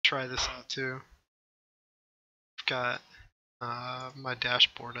try this out too. I've got my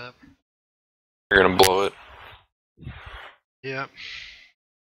dashboard up. You're gonna blow it. Yep.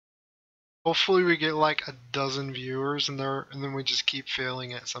 Hopefully we get like a dozen viewers and then we just keep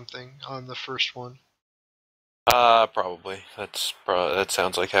failing at something on the first one. Probably. That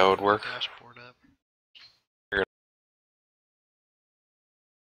sounds like how it would work. Dashboard up.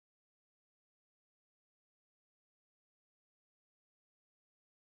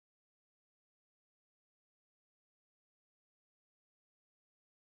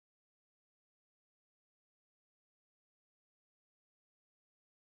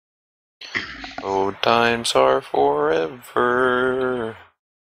 Oh, times are forever.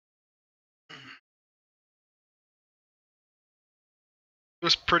 It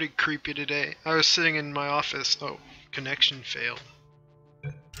was pretty creepy today. I was sitting in my office. Oh, connection failed.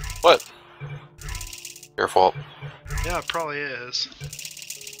 What? Your fault. Yeah, it probably is.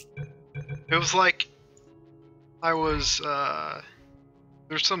 It was like I was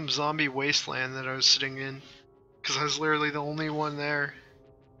there's some zombie wasteland that I was sitting in because I was literally the only one there.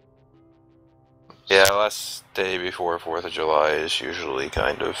 Yeah, last day before 4th of July is usually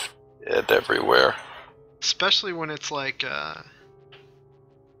kind of dead everywhere. Especially when it's like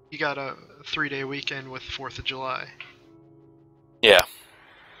you got a 3-day weekend with 4th of July. Yeah.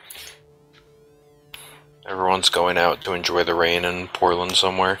 Everyone's going out to enjoy the rain in Portland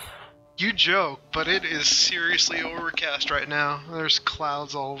somewhere. You joke, but it is seriously overcast right now. There's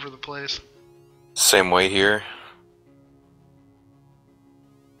clouds all over the place. Same way here.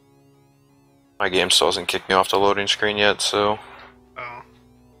 My game still hasn't kicked me off the loading screen yet, so Oh.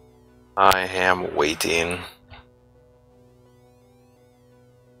 I am waiting.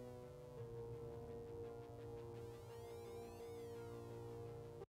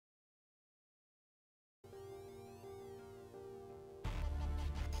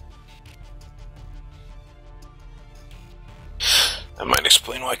 That might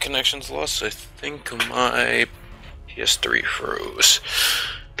explain why connection's lost. I think my PS3 froze.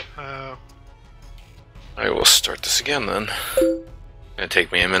 I will start this again then. It's gonna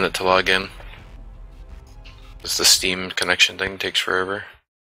take me a minute to log in. Because the Steam connection thing takes forever.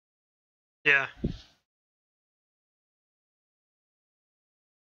 Yeah.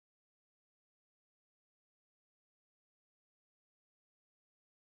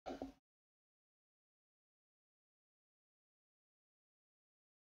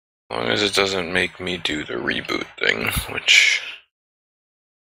 As long as it doesn't make me do the reboot thing, which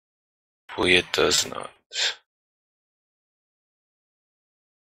hopefully it does not.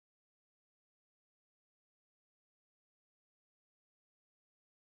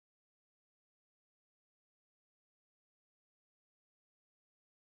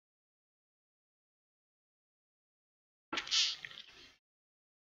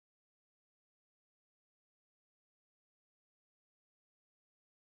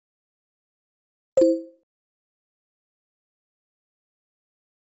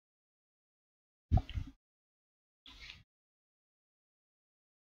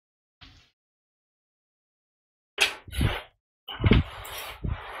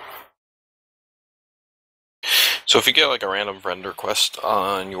 So if you get like a random friend request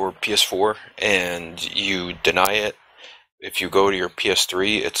on your PS4 and you deny it, if you go to your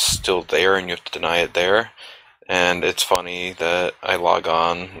PS3, it's still there and you have to deny it there. And it's funny that I log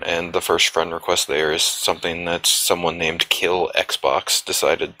on and the first friend request there is something that someone named Kill Xbox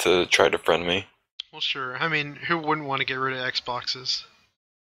decided to try to friend me. Well, sure. I mean, who wouldn't want to get rid of Xboxes?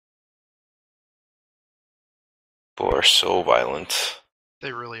 People are so violent.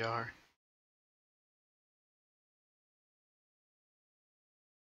 They really are.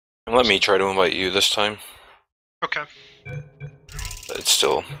 And let me try to invite you this time. Okay. But it's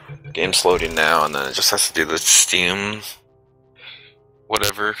still game's loading now, and then it just has to do the Steam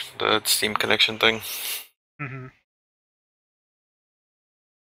whatever, the Steam connection thing. Mm-hmm.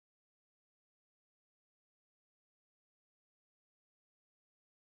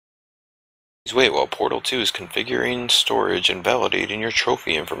 Please wait while Portal 2 is configuring storage and validating your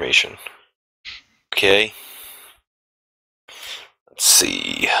trophy information. Okay. Let's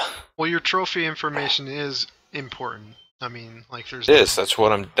see. Well, your trophy information is important. I mean, like there's. This. That's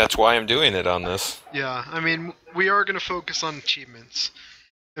why I'm doing it on this. Yeah, I mean, we are going to focus on achievements.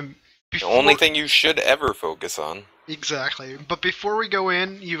 And the only thing you should ever focus on. Exactly. But before we go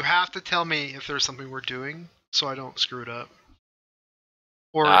in, you have to tell me if there's something we're doing, so I don't screw it up.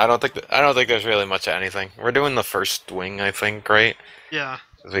 Or I don't think there's really much of anything. We're doing the first wing, I think, right? Yeah.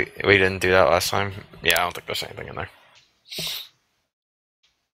 We didn't do that last time. Yeah, I don't think there's anything in there.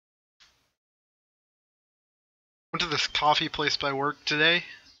 Went to this coffee place by work today.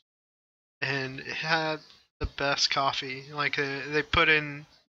 and it had the best coffee. Like they put in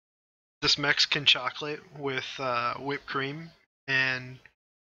this Mexican chocolate with whipped cream and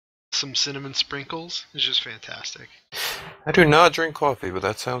some cinnamon sprinkles. It's just fantastic. I do not drink coffee, but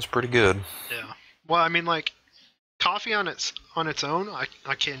that sounds pretty good. Yeah. Well, I mean, like coffee on its own, I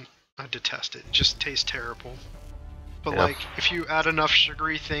detest it. It just tastes terrible. But Yeah. like if you add enough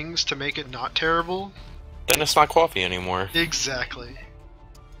sugary things to make it not terrible, Then it's not coffee anymore. exactly.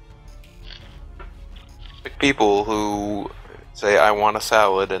 Like people who say I want a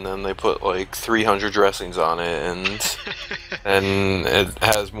salad and then they put like 300 dressings on it and it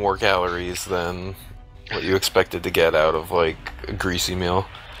has more calories than what you expected to get out of like a greasy meal.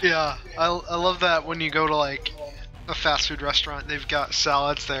 Yeah, I love that when you go to like a fast food restaurant, they've got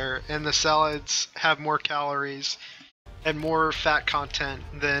salads there, and the salads have more calories and more fat content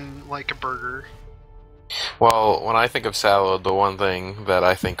than like a burger. Well, when I think of salad, the one thing that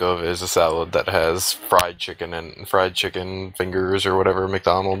I think of is a salad that has fried chicken and fried chicken fingers or whatever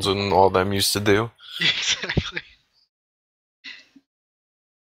McDonald's and all them used to do. Exactly.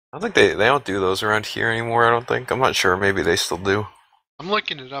 I don't think they don't do those around here anymore, I don't think. I'm not sure, maybe they still do. I'm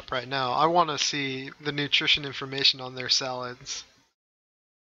looking it up right now. I want to see the nutrition information on their salads.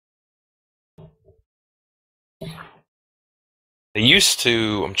 They used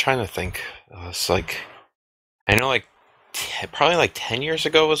to, I'm trying to think, it's like, I know like, probably like 10 years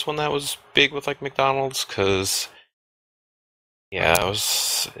ago was when that was big with like McDonald's, because, yeah, it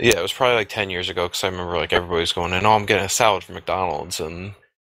was probably like 10 years ago, because I remember like everybody was going in, oh, I'm getting a salad from McDonald's, and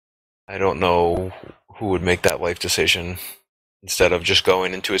I don't know who would make that life decision instead of just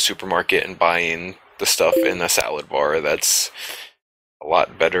going into a supermarket and buying the stuff in a salad bar. That's a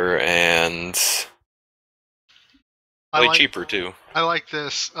lot better and way cheaper too. I like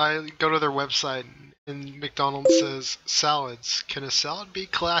this. I go to their website and McDonald's says salads. Can a salad be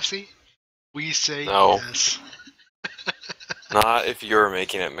classy? We say No. yes. Not if you're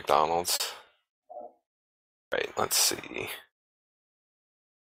making it McDonald's. Right, let's see.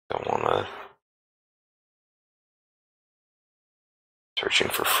 Don't wanna... Searching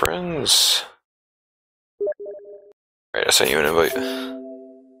for friends. Right, I sent you an invite.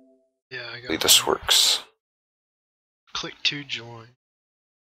 Yeah, I got Hopefully this works. Click to join.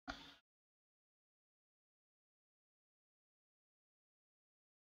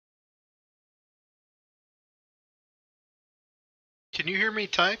 Can you hear me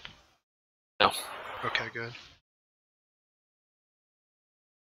type? No. Okay, good.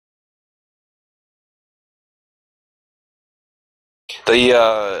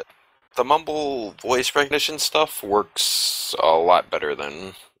 The mumble voice recognition stuff works a lot better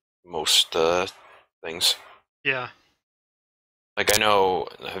than most things. Yeah. Like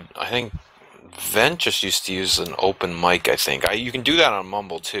I think Vent just used to use an open mic. I think you can do that on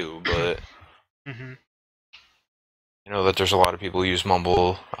Mumble too, but Mm-hmm. I know that there's a lot of people who use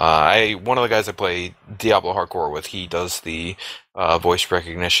Mumble. One of the guys I play Diablo Hardcore with, he does the voice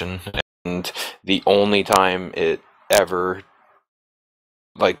recognition, and the only time it ever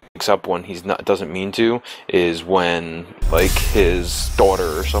picks up when doesn't mean to is when like his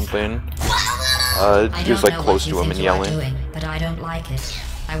daughter or something is like close to him and yelling. Doing, but I don't like it.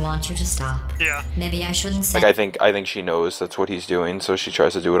 I want you to stop. Yeah. Maybe I shouldn't say. Like I think she knows that's what he's doing, so she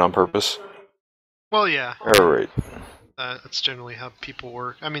tries to do it on purpose. Well, yeah. Alright. That's generally how people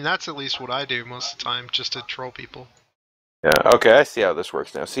work. I mean, that's at least what I do most of the time, just to troll people. Yeah, okay, I see how this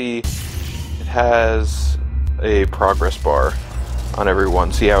works now. See, it has a progress bar on every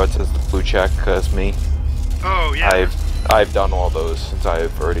one. See how it says the blue check? That's me. Oh, yeah. I've done all those since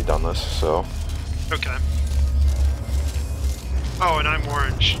I've already done this, so... Okay. Oh, and I'm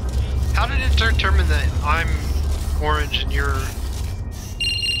orange. How did it determine that I'm orange and you're...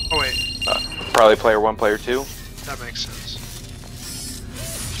 Oh, wait. Probably player 1, player 2. That makes sense.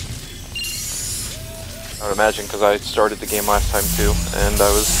 I would imagine, because I started the game last time too, and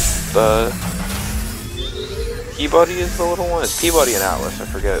I was the... Peabody is the little one? It's Peabody and Atlas, I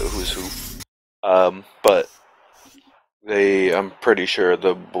forget who's who. But I'm pretty sure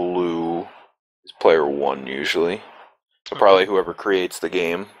the blue is player 1 usually. So probably whoever creates the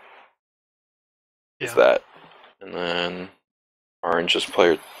game is that. And then orange is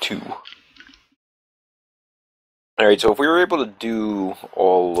player 2. Alright, so if we were able to do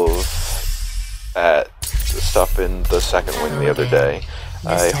all of that stuff in the second wing the other day,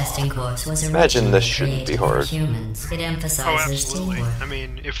 I imagine this shouldn't be hard. It emphasizes absolutely. teamwork. I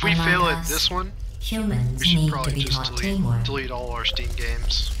mean, if we fail at this one, Humans we should need probably to be just taught teamwork. delete all our Steam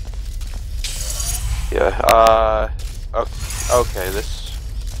games. Yeah, okay,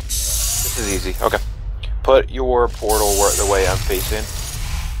 this is easy. Okay. Put your portal the way I'm facing.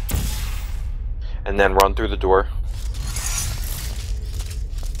 and then run through the door.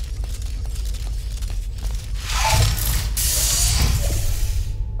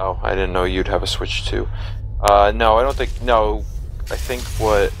 Oh, I didn't know you'd have a switch too. No, I don't think. No, I think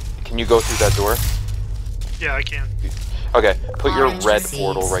what. Can you go through that door? Yeah, I can. Okay, put your Orange red receives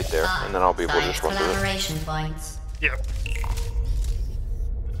portal right there, and then I'll be able to just run through it. collaboration points. Yep.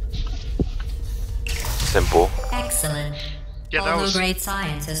 Simple. Excellent. Yeah, that Although was. great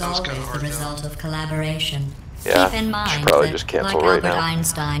science is always kinda the hard, result of collaboration. Yeah, Keep in should mind probably that, just cancel like right Albert now.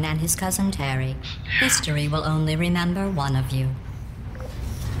 Einstein and his cousin Terry, history will only remember one of you.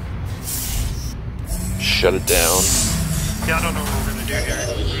 Shut it down. Yeah, I don't know what we're gonna do here.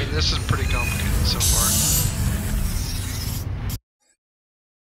 I mean, this is pretty complicated so far.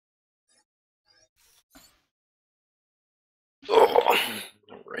 Oh,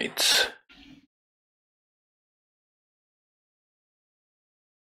 right.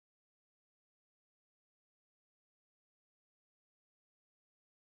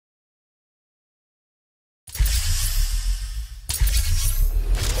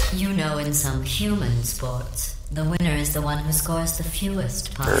 You know, in some human sports, the winner is the one who scores the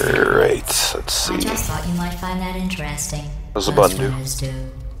fewest possible. Right, let's see. I just thought you might find that interesting. What's the Most button do? winners do.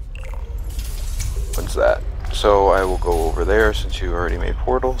 What's that? So I will go over there since you already made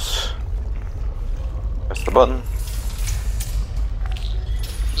portals. Press the button.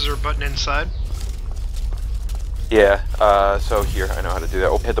 Is there a button inside? Yeah, so here, I know how to do that.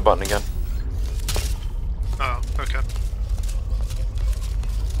 Oh, hit the button again. Oh, okay.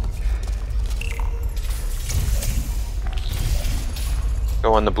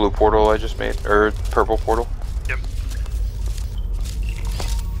 Go on the blue portal I just made, or purple portal. Yep.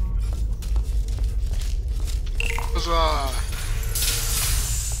 Huzzah!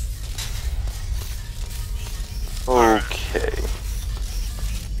 Okay.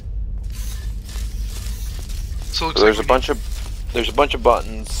 So, So there's a bunch of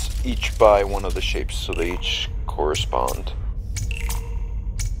buttons, each by one of the shapes, so they each correspond.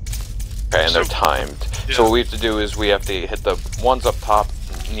 Okay, and they're timed. Yeah. So what we have to do is we have to hit the ones up top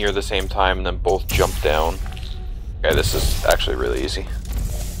near the same time, and then both jump down. Okay, this is actually really easy.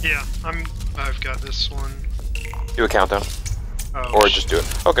 Yeah, I've got this one. Do a countdown, Oh, or just do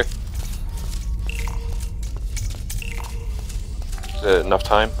it. Okay. Is it enough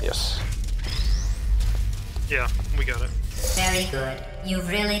time? Yes. yeah, we got it. Very good. You've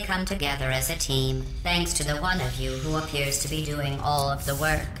really come together as a team, thanks to the one of you who appears to be doing all of the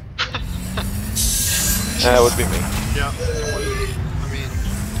work. That would be me. Yeah. I mean,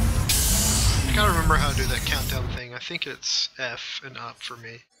 I gotta remember how to do that countdown thing. I think it's F and up for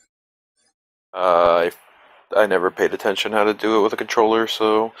me. I never paid attention how to do it with a controller,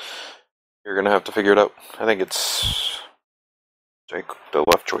 so you're gonna have to figure it out. I think it's like the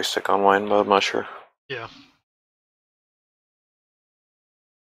left joystick on mine, but I'm not sure. Yeah.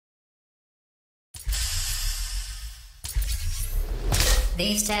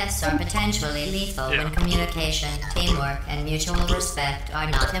 These tests are potentially lethal when communication, teamwork, and mutual respect are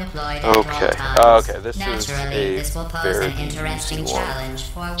not employed at all times. Okay, this is Naturally, a this will pose very an interesting easy one. challenge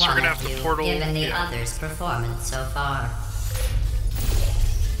for So we're one gonna of have to you, portal- given the yeah. other's performance so far.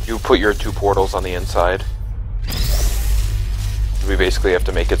 You put your two portals on the inside. We basically have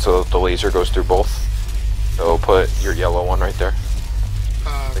to make it so that the laser goes through both. So put your yellow one right there,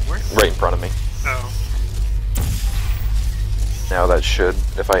 Where? right in front of me. Oh. Now that should,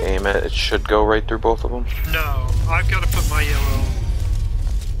 if I aim it, it should go right through both of them. No, I've got to put my yellow.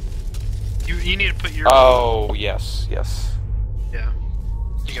 You need to put your. Oh, yes, yes. Yeah.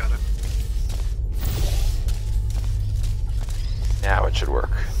 You got it. Now it should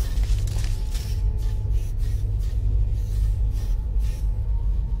work.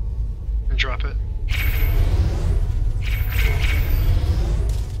 And drop it.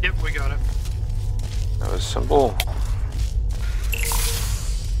 Yep, we got it. That was simple.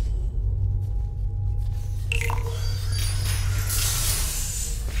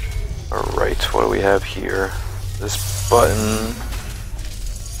 Alright, what do we have here? This button.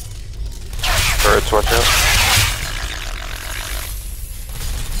 Birds, watch out.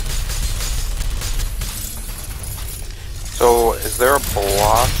 So, is there a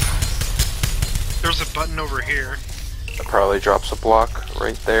block? There's a button over here. That probably drops a block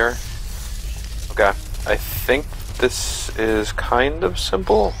right there. Okay, I think this is kind of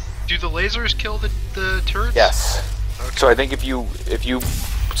simple. Do the lasers kill the turrets? Yes. Okay. So I think if you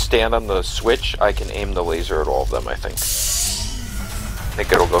stand on the switch, I can aim the laser at all of them, I think. I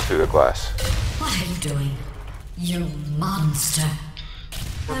think it'll go through the glass. What are you doing? You monster.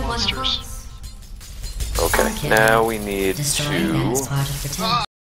 We're You're one of monsters. us. Okay, Okay. now we need Destroying them is to... part of the test.